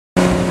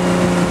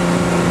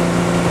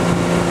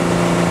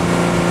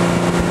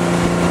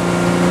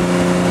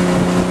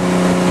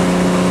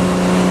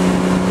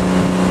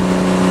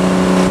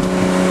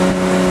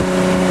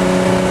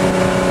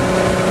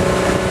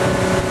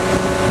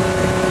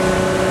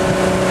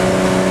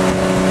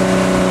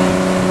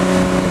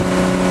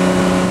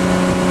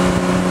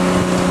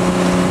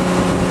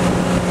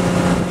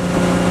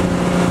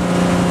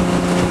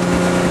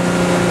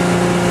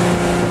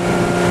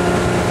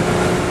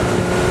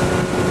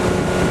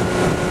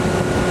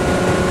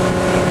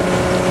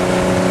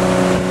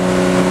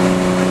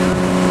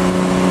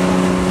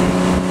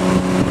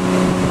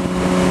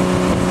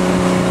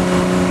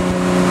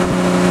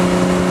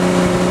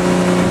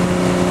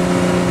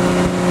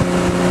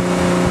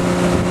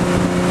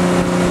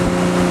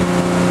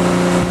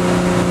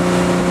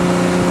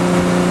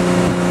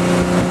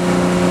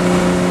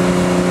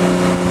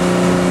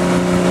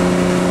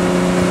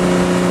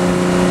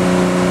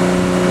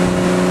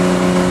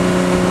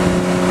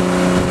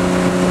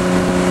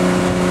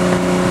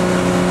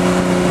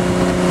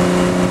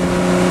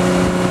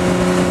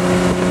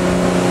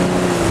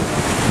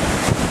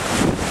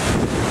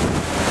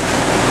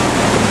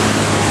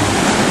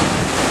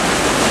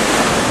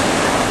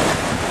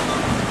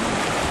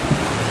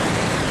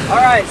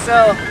Alright,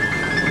 so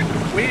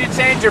we need to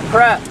change your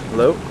prep.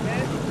 Hello?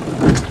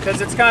 Because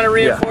it's kind of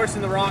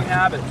reinforcing the wrong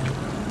habit.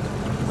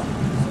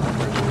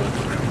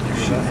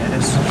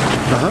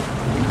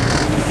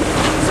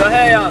 So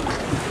hey,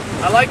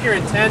 I like your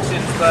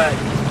intentions, but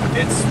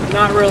it's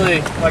not really,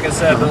 like I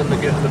said,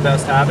 building the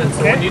best habits.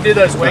 So when you do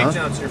those wake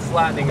jumps, you're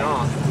flattening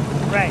off.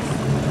 Right.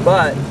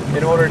 But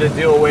in order to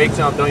do a wake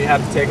jump, don't you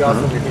have to take off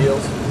from your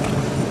heels?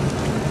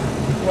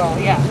 Well,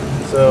 yeah.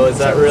 So is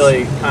that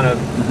really kind of...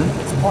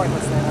 It's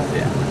pointless then.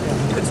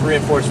 Yeah. It's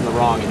reinforcing the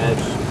wrong edge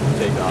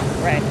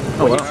takeoff. Right.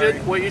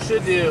 What you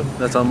should do...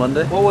 That's on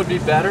Monday? What would be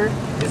better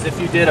is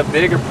if you did a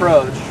big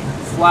approach,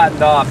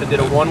 flattened off, and did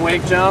a one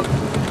wake jump.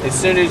 As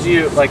soon as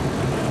you, like,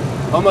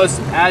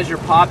 almost as you're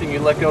popping, you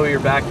let go of your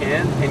back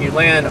hand, and you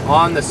land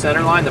on the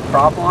center line, the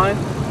prop line,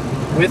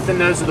 with the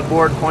nose of the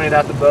board pointed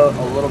at the boat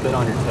a little bit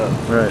on your toes.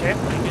 Right. Okay,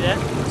 we can do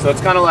that. So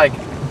it's kind of like...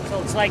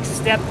 So it's like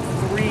step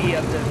 3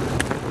 of the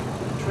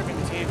trimming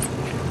the tape.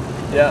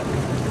 Yeah.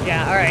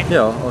 Yeah, all right.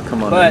 Yeah, I'll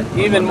come on. But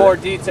even more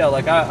detail,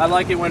 like I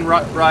like it when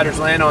riders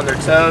land on their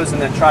toes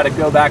and then try to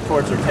go back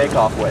towards their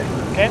takeoff weight.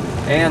 Okay.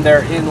 And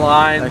they're in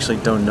line. I actually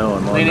don't know.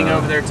 I'm leaning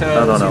over their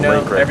toes. on a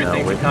lake right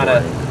everything now, to kind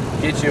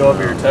of get you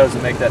over your toes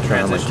and make that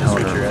transition to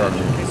switch your edge.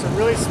 Okay, so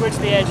really switch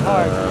the edge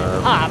hard.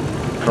 Pop.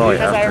 Probably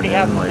because I already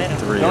have like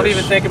momentum. Don't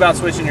even think about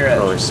switching your edge.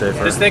 Probably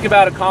safer. Just think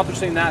about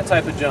accomplishing that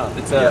type of jump.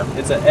 It's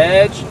an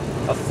edge,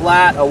 a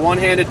flat, a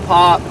one-handed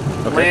pop,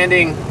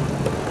 landing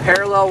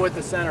parallel with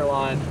the center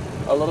line,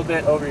 a little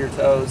bit over your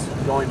toes,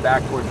 going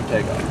back towards your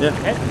takeoff. Yeah.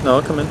 Okay. No,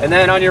 I'll come in. And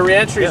then on your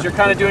re-entries, you're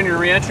kind of doing your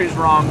re-entries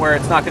wrong, where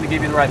it's not going to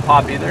give you the right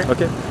pop either.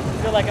 Okay.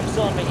 I feel like I'm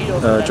still in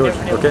mojitos. George.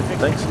 Okay.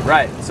 Thanks.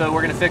 Right. So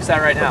we're going to fix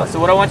that right now. So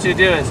what I want you to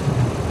do is,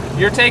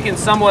 you're taking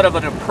somewhat of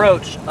an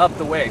approach up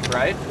the wake,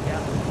 right? Yeah.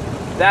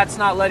 That's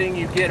not letting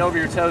you get over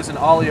your toes and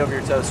ollie over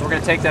your toes. So we're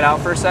going to take that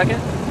out for a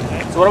second.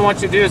 Okay. So what I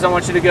want you to do is I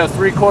want you to go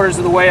 3/4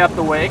 of the way up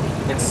the wake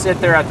and sit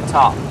there at the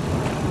top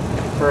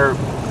for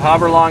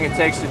however long it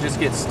takes to just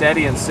get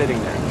steady and sitting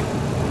there.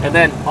 And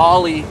then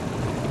ollie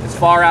as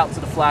far out to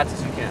the flats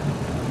as you can.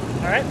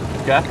 All right.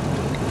 Okay.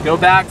 Go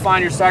back,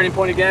 find your starting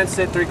point again,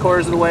 sit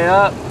 3/4 of the way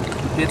up,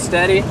 get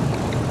steady,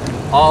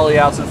 ollie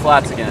out to the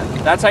flats again.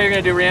 That's how you're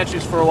going to do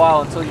re-entries for a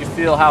while until you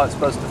feel how it's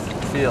supposed to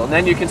feel. And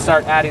then you can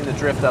start adding the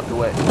drift up the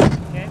wake.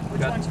 Okay.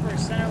 Which one's for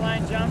center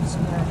line jumps?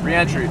 Or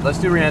re-entry. Let's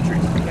do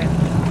re-entries. Okay.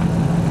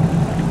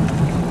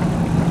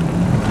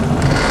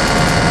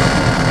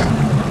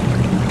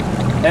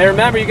 And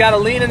remember, you got to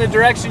lean in the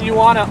direction you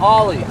want to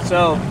ollie.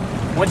 So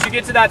once you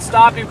get to that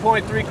stopping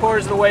point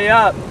 3/4 of the way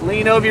up,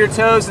 lean over your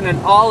toes and then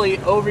ollie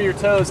over your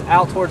toes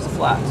out towards the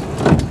flats.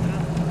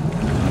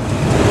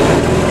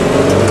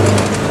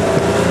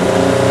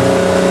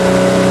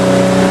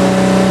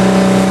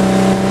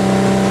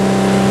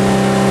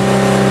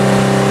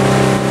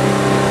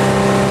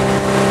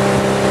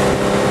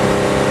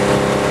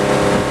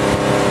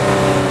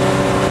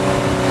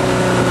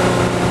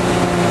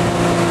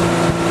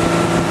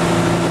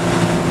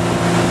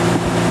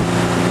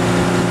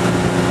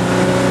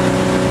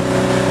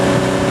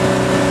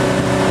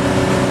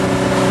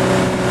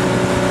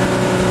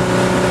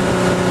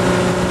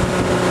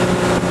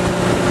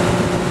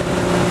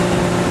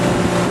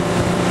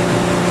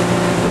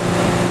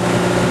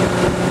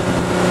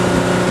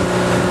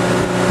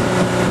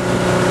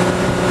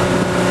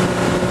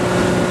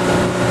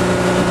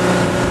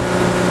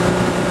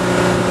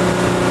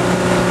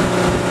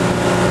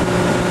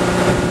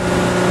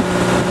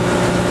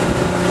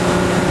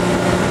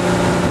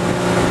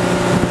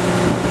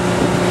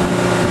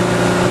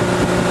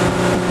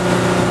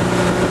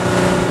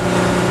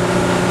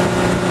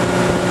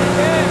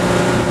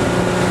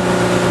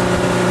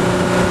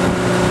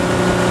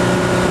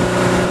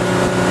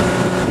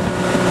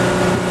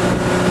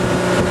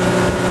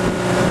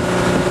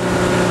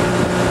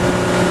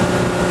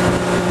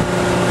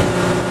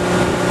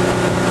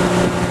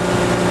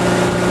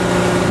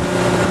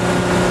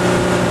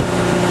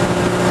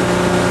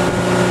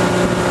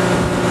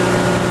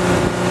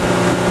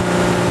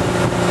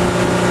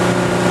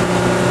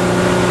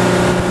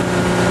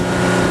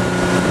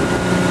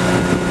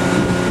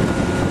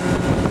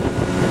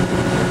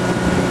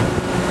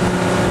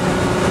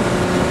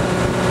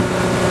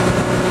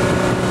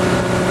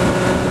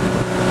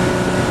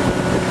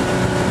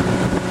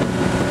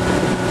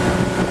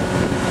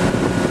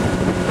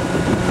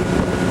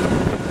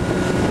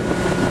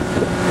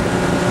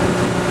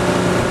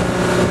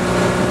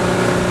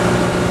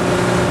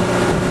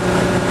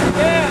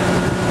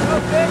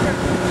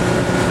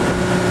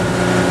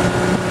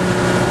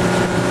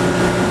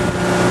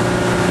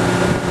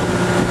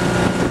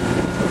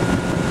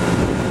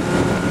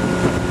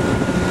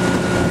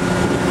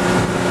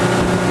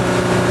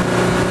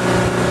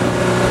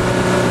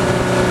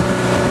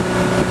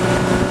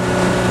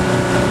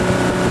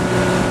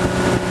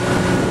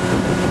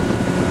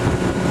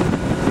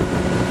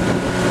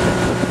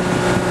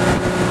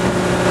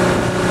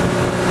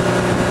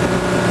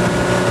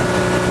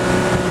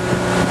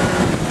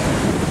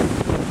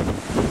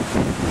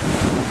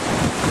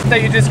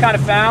 That you just kind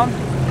of found?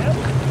 Yep.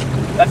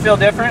 That feel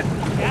different?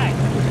 Yeah.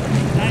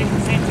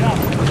 same jump.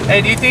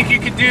 Hey, do you think you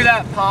could do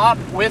that pop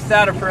with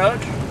that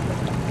approach,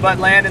 but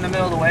land in the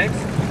middle of the waves?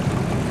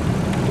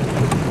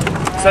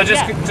 So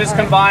just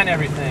combine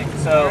everything.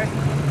 So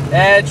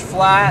edge,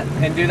 flat,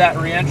 and do that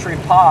re-entry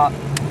pop,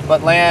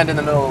 but land in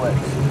the middle of the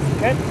waves.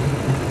 Okay.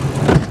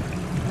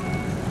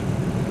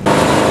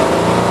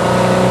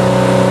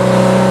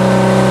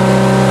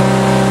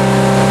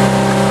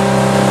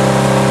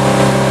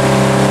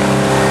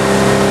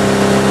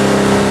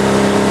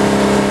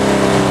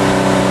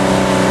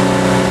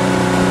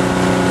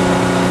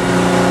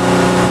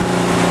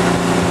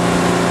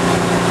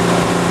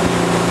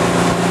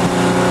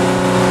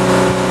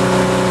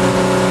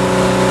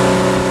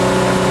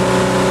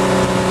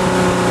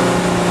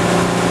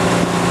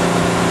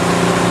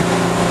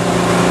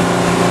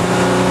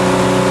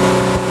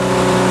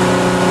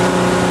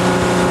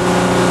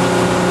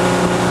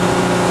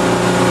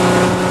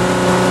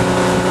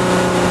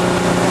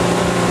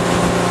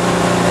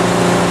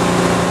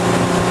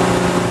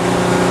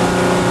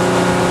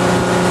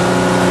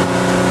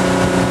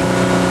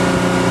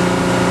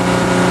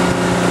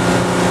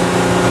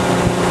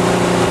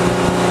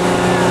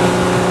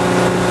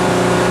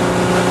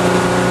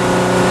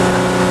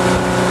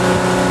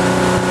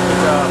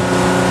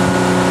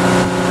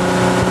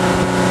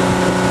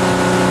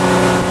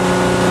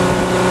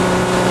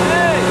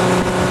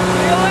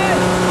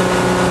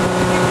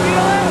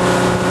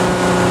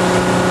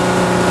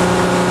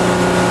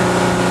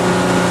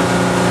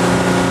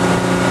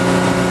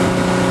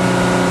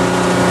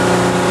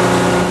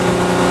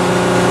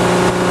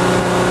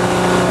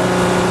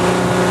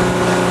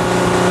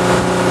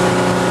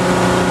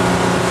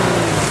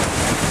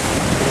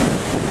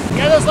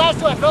 Those last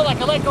two I felt like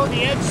I let go of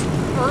the edge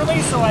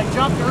early, so I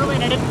jumped early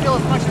and I didn't feel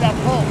as much of that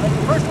pull. But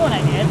the first one I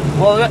did.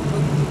 Well,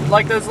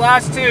 like those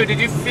last two, did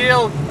you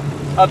feel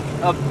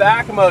a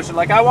back motion?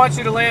 Like I want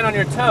you to land on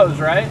your toes,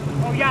 right?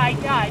 Oh yeah,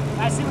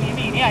 I see what you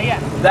mean. Yeah.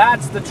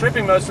 That's the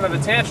tripping motion of the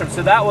tantrum,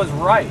 so that was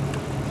right.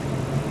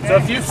 Okay. So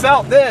if you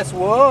felt this,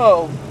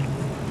 whoa,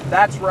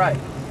 that's right.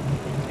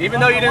 Even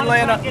though you didn't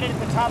land on. I get it at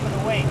the top of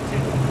the wake too.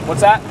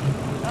 What's that?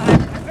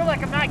 I feel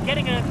like I'm not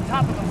getting it at the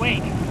top of the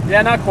wake.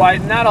 Yeah, not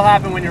quite, and that'll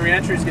happen when your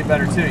re-entries get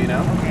better too, you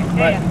know?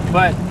 Okay.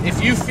 But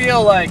if you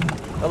feel like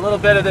a little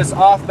bit of this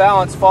off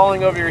balance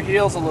falling over your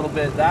heels a little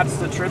bit, that's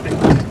the tripping.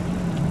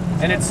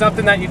 And it's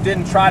something that you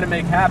didn't try to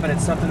make happen,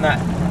 it's something that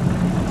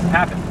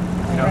happened,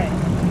 you know? Right.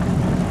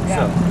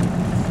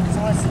 Yeah.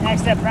 So let's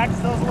next step, practice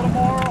those a little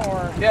more,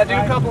 or? Yeah, do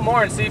a couple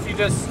more and see if you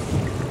just,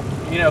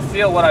 you know,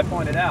 feel what I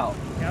pointed out.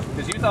 Yep.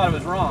 Because you thought it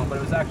was wrong, but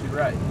it was actually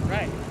right.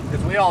 Right.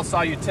 Because we all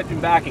saw you tipping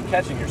back and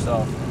catching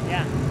yourself.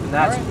 Yeah. And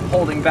that's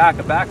holding back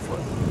a backflip.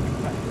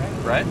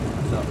 Right?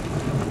 So.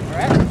 All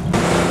right.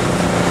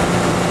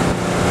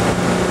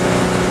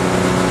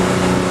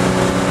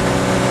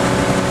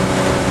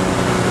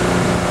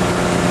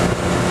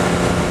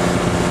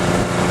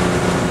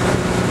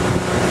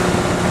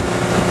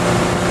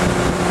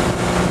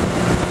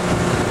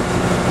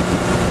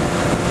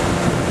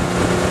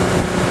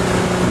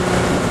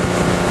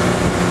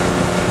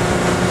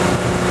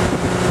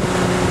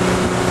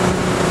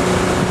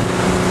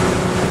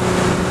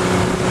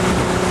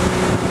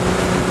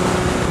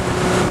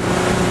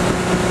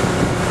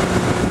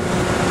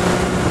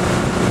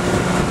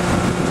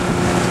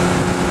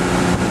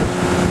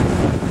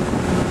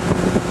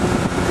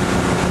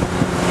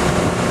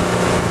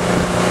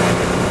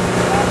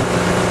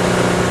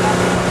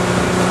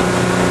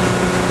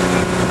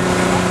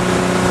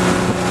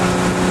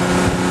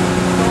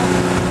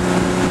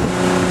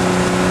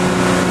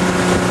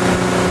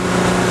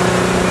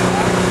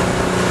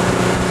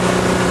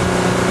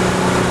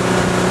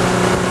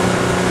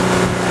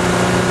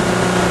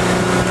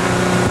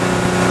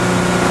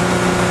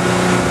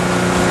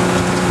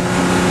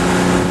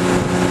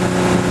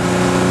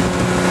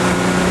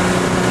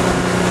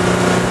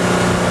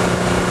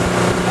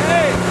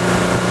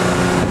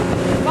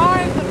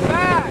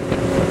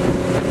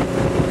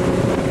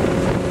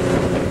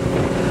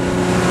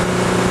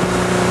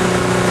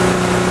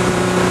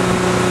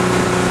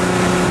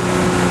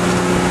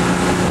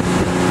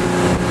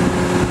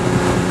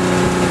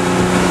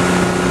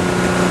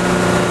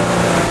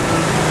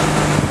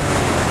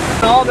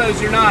 All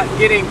those you're not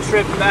getting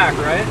tripped back,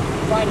 right?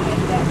 Try to get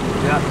back.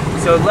 Yeah.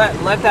 So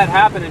let that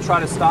happen and try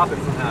to stop it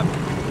from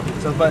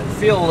happening. So, but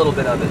feel a little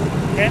bit of it.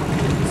 Okay.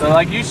 So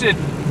like you should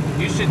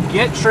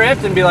get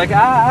tripped and be like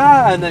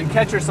ah, and then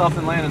catch yourself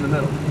and land in the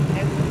middle.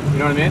 Okay. You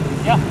know what I mean?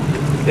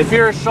 Yeah. If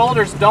your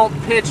shoulders don't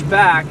pitch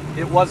back,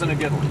 it wasn't a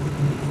good one.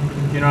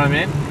 You know what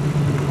I mean?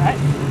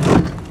 All right.